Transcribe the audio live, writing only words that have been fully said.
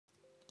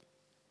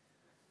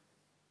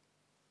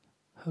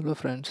Hello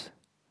friends,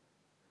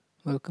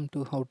 welcome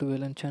to How to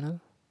VLN channel.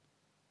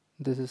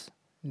 This is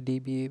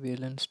DBA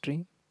VLN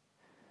stream.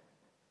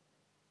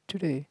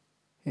 Today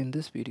in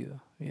this video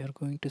we are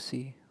going to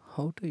see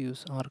how to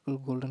use Oracle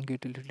Golden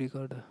Gate utility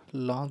called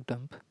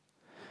logdump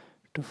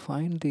to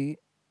find the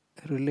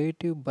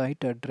relative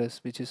byte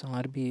address, which is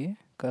RBA,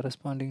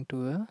 corresponding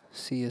to a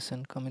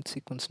CSN commit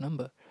sequence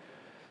number.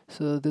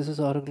 So this is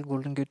Oracle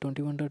Golden Gate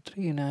 21.3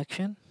 in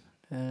action,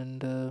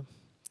 and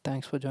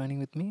thanks for joining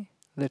with me.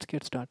 Let's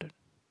get started.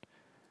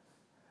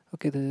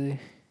 Okay,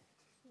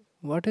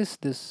 what is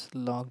this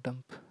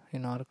logdump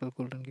in Oracle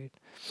Golden Gate?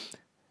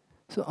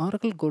 So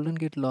Oracle Golden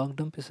Gate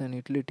logdump is an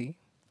utility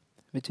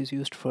which is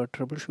used for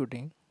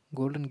troubleshooting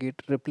Golden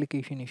Gate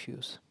replication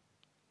issues.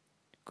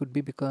 Could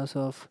be because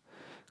of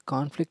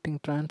conflicting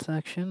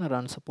transaction or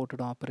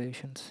unsupported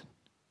operations,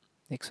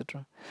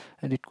 etc.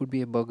 And it could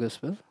be a bug as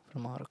well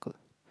from Oracle.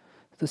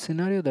 The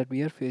scenario that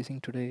we are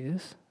facing today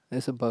is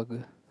a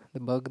bug. The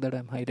bug that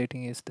I'm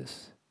highlighting is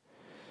this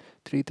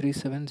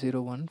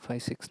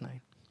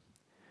 33701.569.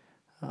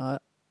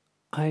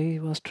 I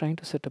was trying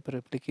to set up a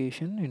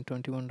replication in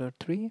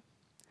 21.3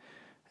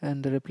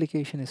 and the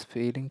replication is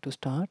failing to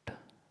start,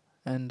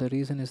 and the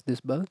reason is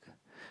this bug,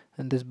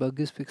 and this bug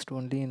is fixed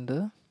only in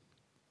the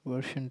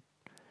version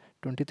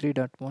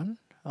 23.1,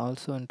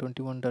 also in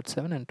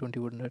 21.7 and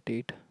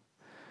 21.8,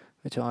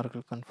 which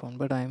Oracle confirmed,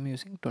 but I am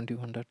using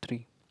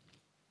 21.3.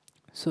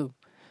 So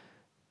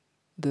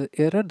the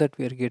error that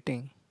we are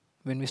getting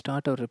when we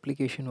start our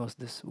replication was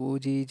this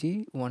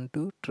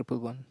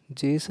OGG12111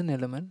 JSON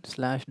element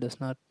 / does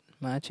not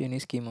match any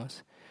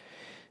schemas.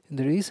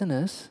 The reason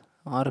is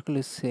Oracle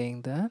is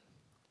saying that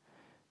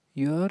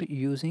you are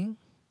using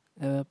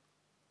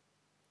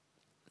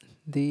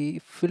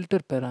the filter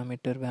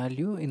parameter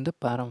value in the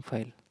param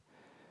file.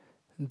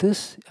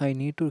 This I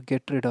need to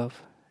get rid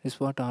of, is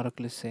what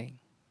Oracle is saying.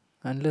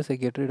 Unless I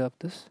get rid of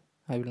this,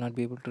 I will not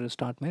be able to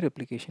start my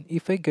replication.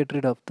 If I get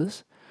rid of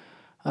this,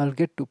 I'll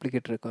get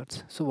duplicate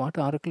records. So what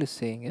Oracle is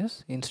saying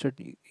is,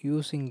 instead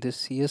using this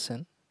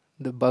CSN,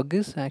 the bug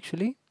is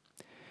actually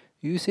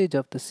usage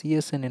of the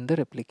CSN in the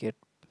replicate.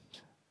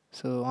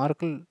 So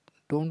Oracle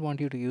don't want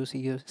you to use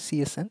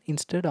CSN.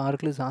 Instead,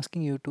 Oracle is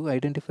asking you to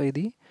identify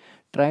the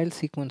trial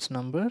sequence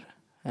number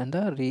and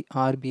the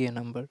RBA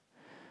number,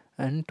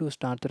 and to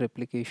start the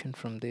replication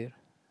from there.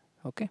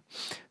 Okay,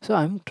 so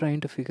I'm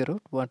trying to figure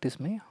out what is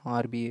my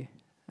RBA,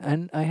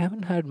 and I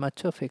haven't had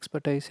much of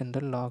expertise in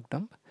the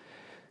logdump.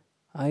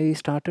 I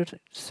started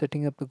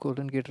setting up the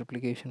Golden Gate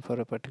replication for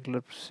a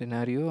particular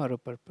scenario or a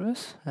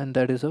purpose, and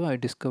that is how I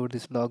discovered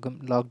this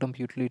logdump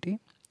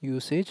utility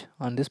usage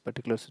on this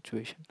particular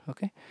situation.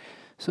 Okay,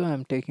 so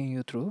I'm taking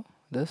you through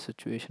the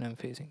situation I'm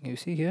facing. You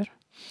see here,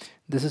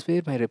 this is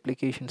where my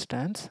replication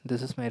stands.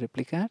 This is my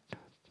replicat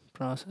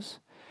process,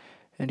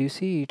 and you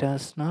see it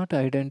has not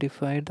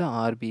identified the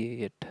RBA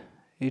yet.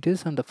 It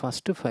is on the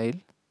first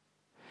file.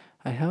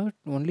 I have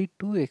only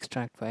two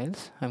extract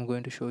files. I'm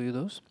going to show you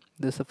those.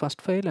 There's the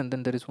first file, and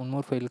then there is one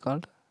more file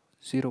called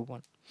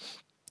 01.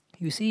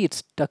 You see it's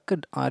stuck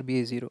at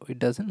RBA 0. It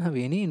doesn't have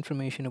any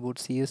information about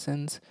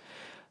CSNs,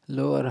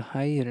 low or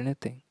high or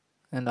anything.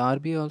 And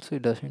RBA also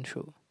it doesn't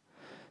show.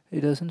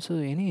 It doesn't show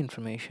any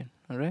information.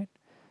 Alright.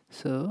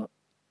 So,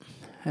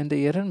 and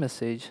the error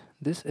message,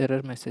 this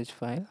error message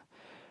file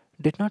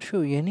did not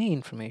show any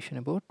information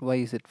about why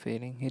is it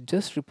failing. It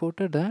just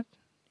reported that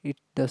it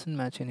doesn't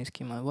match any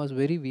schema. It was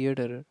very weird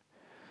error.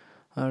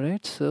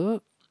 Alright,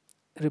 so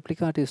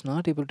replicat is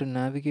not able to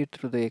navigate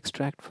through the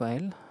extract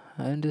file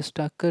and is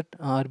stuck at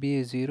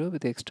RBA 0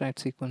 with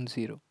extract sequence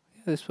 0.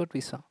 Yeah, that's what we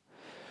saw.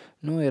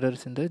 No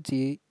errors in the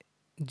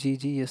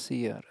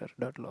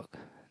ggserr.log.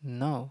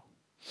 Now,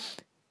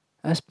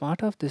 as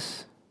part of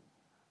this,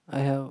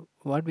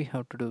 what we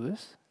have to do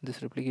is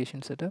this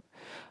replication setup.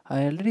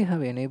 I already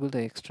have enabled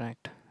the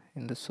extract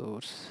in the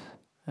source,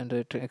 and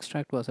the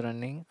extract was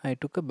running. I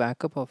took a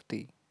backup of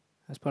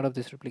as part of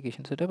this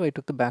replication setup, I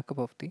took the backup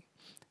of the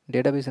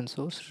database and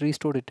source,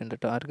 restored it in the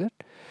target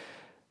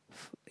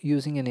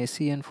using an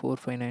SCN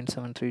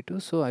 459732.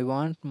 So I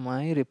want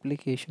my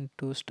replication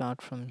to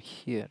start from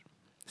here,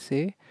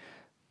 say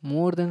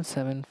more than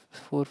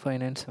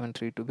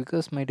 459,732,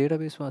 because my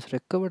database was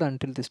recovered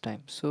until this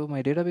time. So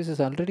my database is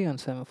already on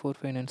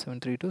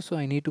 459,732, so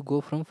I need to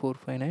go from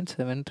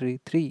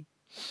 459,733.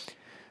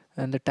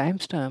 And the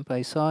timestamp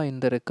I saw in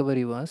the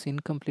recovery was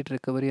incomplete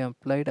recovery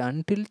applied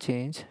until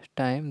change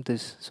time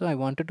this. So I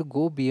wanted to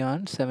go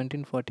beyond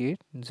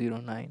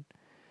 1748.09.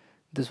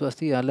 This was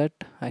the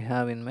alert I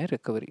have in my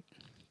recovery.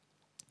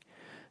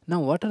 Now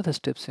what are the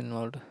steps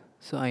involved?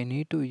 So I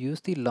need to use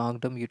the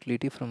logdump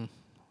utility from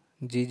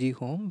GG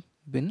home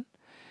bin,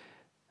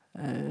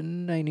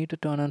 and I need to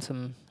turn on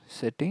some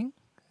setting,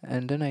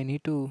 and then I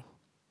need to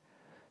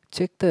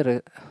check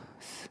the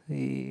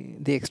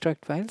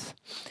extract files.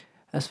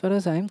 As far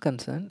as I am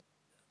concerned,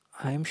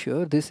 I am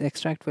sure this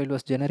extract file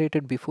was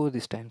generated before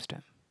this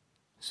timestamp.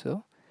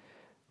 So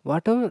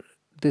whatever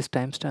this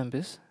timestamp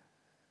is,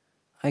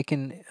 I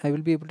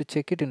will be able to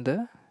check it in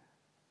the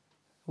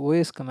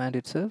OS command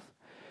itself,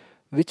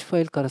 which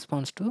file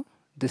corresponds to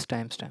this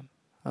timestamp.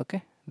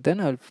 Okay, then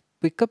I'll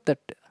pick up that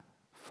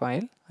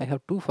file. I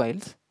have two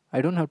files.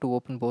 I don't have to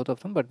open both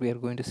of them, but we are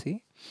going to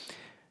see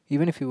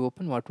even if you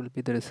open what will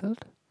be the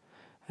result.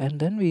 And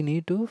then we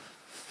need to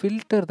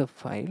filter the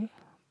file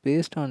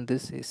based on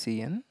this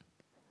SCN,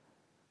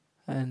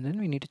 and then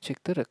we need to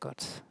check the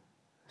records.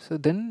 So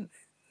then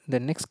the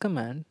next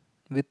command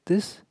with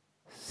this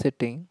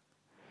setting,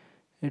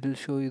 it will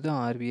show you the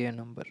RBA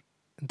number.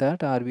 That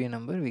RBA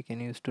number we can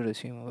use to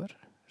resume our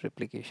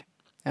replication.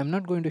 I'm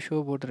not going to show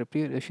about the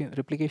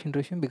replication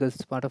resume because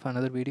it's part of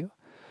another video,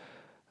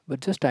 but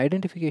just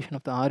identification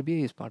of the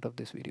RBA is part of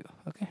this video.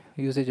 Okay,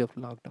 usage of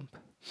logdump.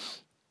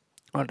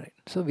 All right,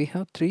 so we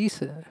have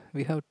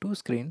we have two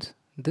screens.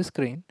 This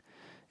screen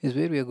is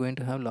where we are going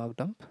to have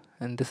logdump,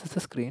 and this is the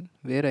screen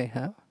where I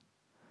have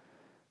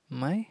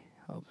my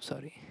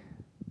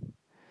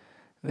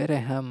where I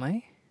have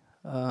my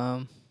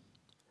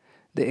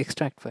the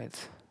extract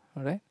files.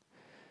 All right,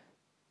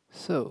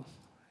 so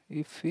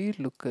if we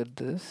look at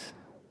this,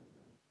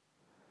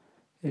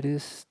 it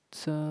is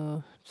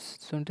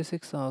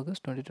 26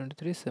 August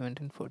 2023,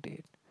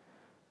 17:48.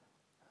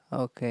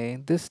 Okay,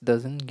 this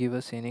doesn't give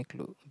us any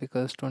clue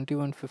because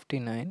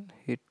 21:59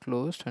 it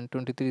closed and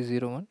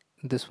 23:01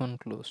 this one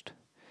closed.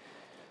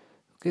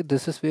 Okay,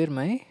 this is where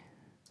my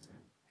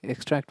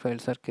extract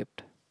files are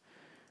kept.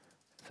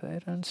 If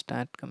I run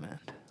stat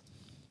command,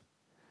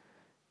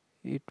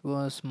 it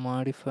was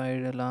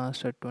modified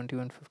last at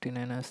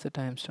 21:59 as the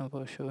timestamp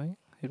was showing.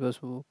 It was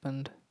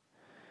opened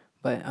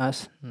by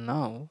us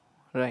now,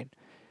 right?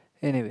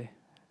 Anyway,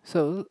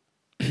 so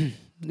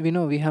we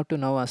know we have to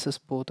now assess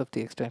both of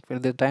the extract file.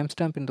 The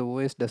timestamp in the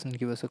OS doesn't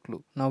give us a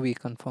clue. Now we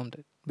confirmed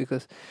it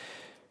because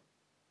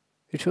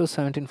it shows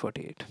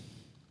 17:48,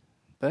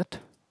 but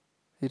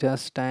it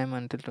has time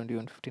until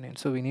 21:59.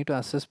 So we need to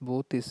assess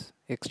both these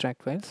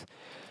extract files.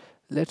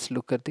 Let's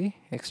look at the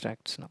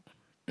extracts now.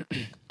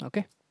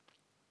 Okay,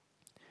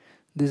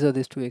 these are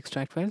these two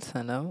extract files,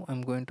 and now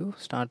I'm going to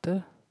start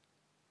the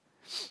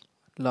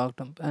log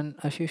dump. And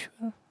as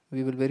usual,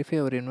 we will verify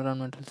our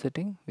environmental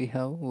setting. We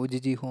have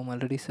OGG home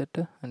already set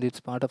and it's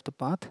part of the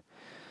path.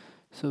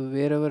 So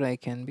wherever I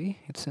can be,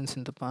 it's since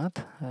in the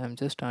path, I'm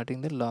just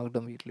starting the log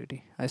dump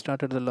utility. I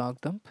started the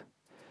log dump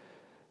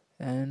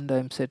and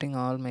I'm setting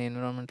all my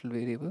environmental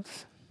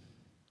variables.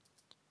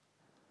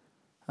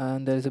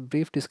 And there is a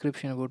brief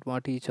description about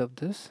what each of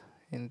this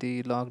in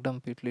the log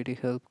dump utility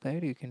help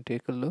guide. You can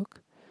take a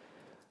look.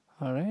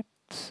 Alright,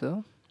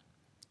 so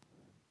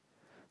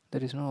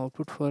there is no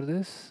output for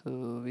this,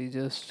 so we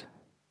just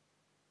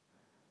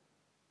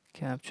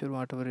capture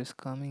whatever is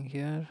coming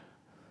here.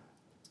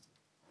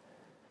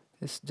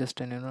 It's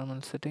just an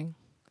environmental setting.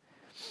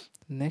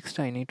 Next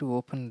I need to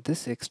open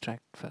this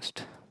extract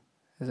first,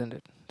 isn't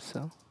it?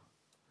 So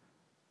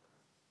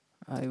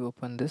I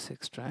open this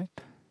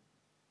extract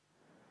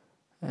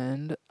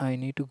and I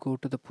need to go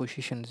to the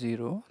position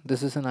 0.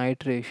 This is an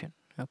iteration.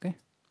 Okay,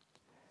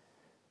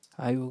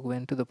 I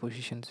went to the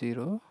position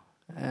 0.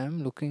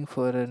 I'm looking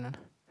for an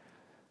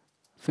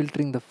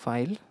filtering the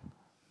file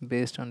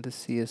based on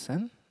this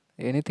CSN.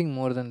 Anything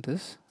more than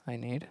this I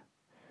need.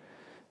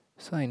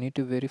 So I need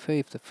to verify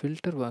if the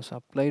filter was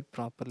applied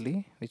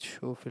properly, which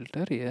show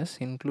filter, yes,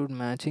 include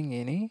matching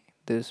any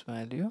this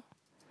value,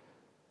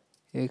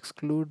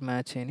 exclude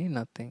match any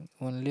nothing,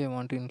 only I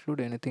want to include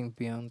anything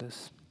beyond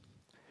this.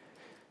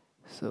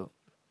 So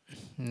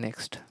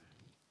next,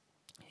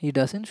 he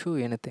doesn't show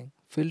anything.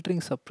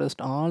 Filtering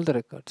suppressed all the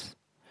records,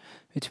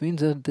 which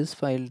means that this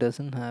file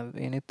doesn't have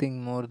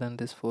anything more than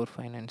this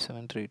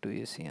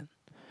 459.732 SCN.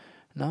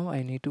 Now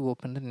I need to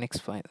open the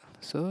next file.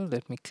 So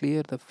let me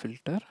clear the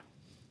filter.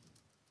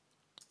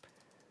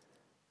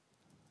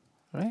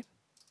 Right,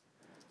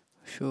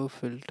 show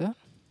filter.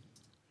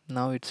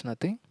 Now it's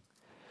nothing.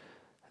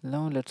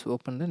 Now let's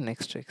open the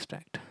next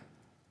extract.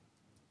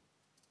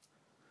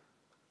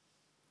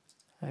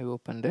 I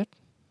opened it.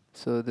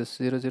 So this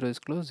 00 is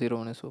closed,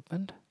 01 is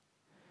opened.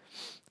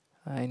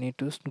 I need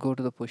to go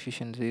to the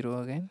position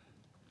 0 again.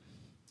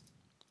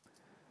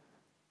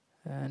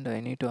 And I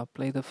need to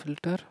apply the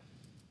filter.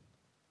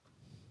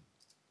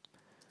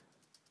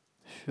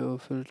 Show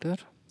filter.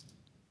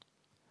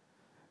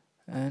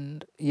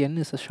 And N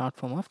is a short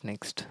form of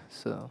next.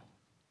 So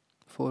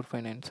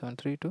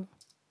 459732.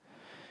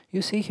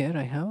 You see here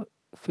I have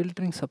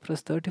filtering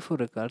suppressed 34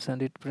 records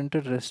and it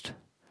printed rest.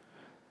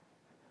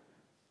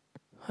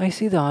 I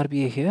see the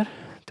RBA here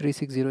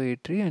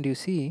 36083 and you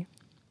see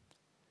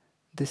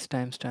this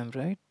timestamp,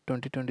 right?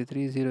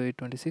 2023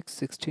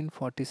 0826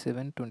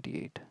 1647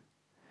 28.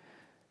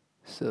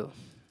 So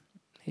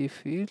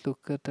if we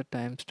look at the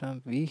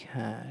timestamp we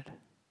had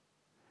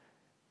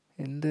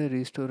in the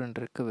restore and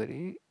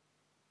recovery,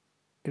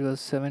 it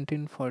was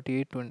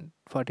 1748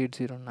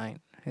 4809,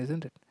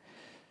 isn't it?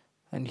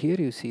 And here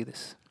you see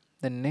this.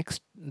 The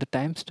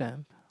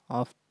timestamp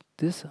of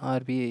this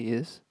RBA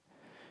is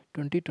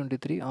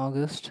 2023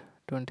 August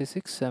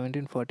 26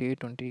 1748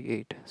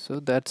 28.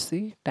 So that's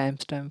the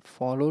timestamp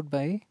followed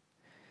by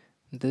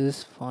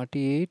this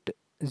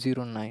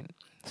 4809.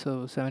 So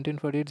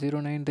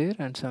 174809 there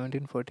and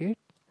 1748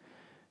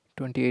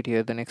 28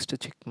 here, the next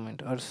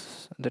checkpoint, or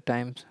the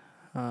times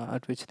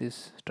at which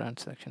this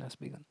transaction has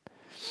begun.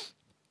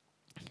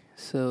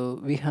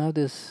 So we have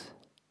this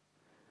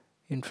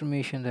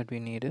information that we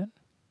needed,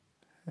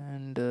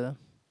 and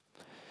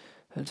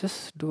I'll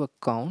just do a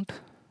count.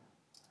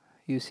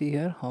 You see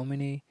here how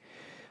many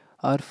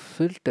are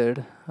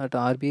filtered at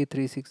RBA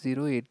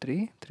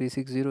 36083.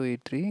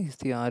 36083 is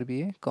the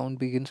RBA. Count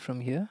begins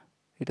from here.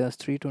 It has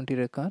 320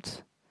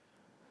 records.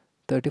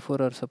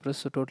 34 are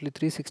suppressed, so totally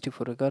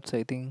 364 records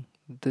I think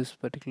this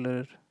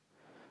particular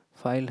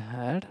file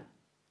had.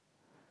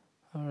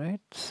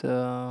 Alright,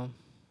 so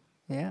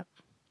yeah.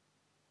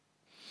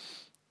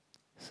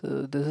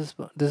 So this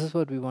is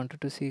what we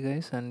wanted to see,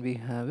 guys, and we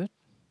have it.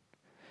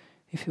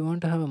 If you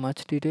want to have a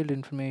much detailed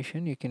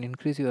information, you can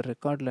increase your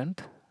record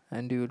length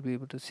and you will be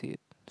able to see it.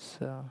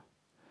 So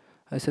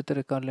I set the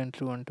record length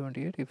to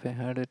 128. If I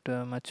had it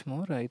much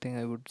more, I think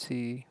I would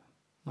see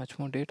much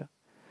more data.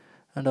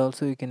 And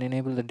also you can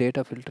enable the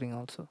data filtering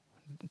also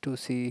to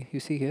see. You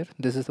see here,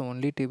 this is the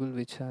only table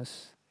which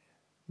has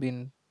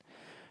been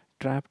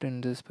trapped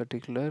in this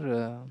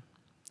particular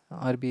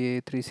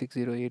RBA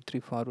 36083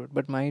 forward,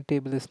 but my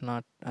table is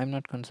not. I'm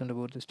not concerned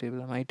about this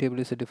table. My table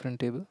is a different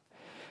table,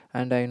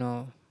 and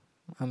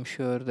I'm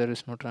sure there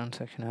is no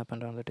transaction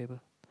happened on the table.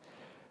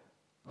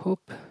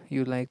 Hope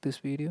you like this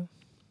video.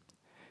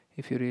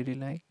 If you really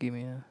like, give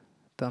me a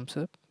thumbs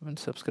up and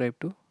subscribe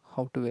to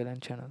How to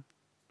VLAN channel.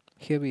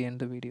 Here we end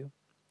the video.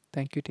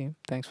 Thank you, team.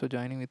 Thanks for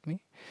joining with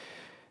me,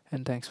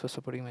 and thanks for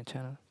supporting my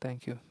channel.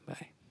 Thank you.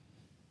 Bye.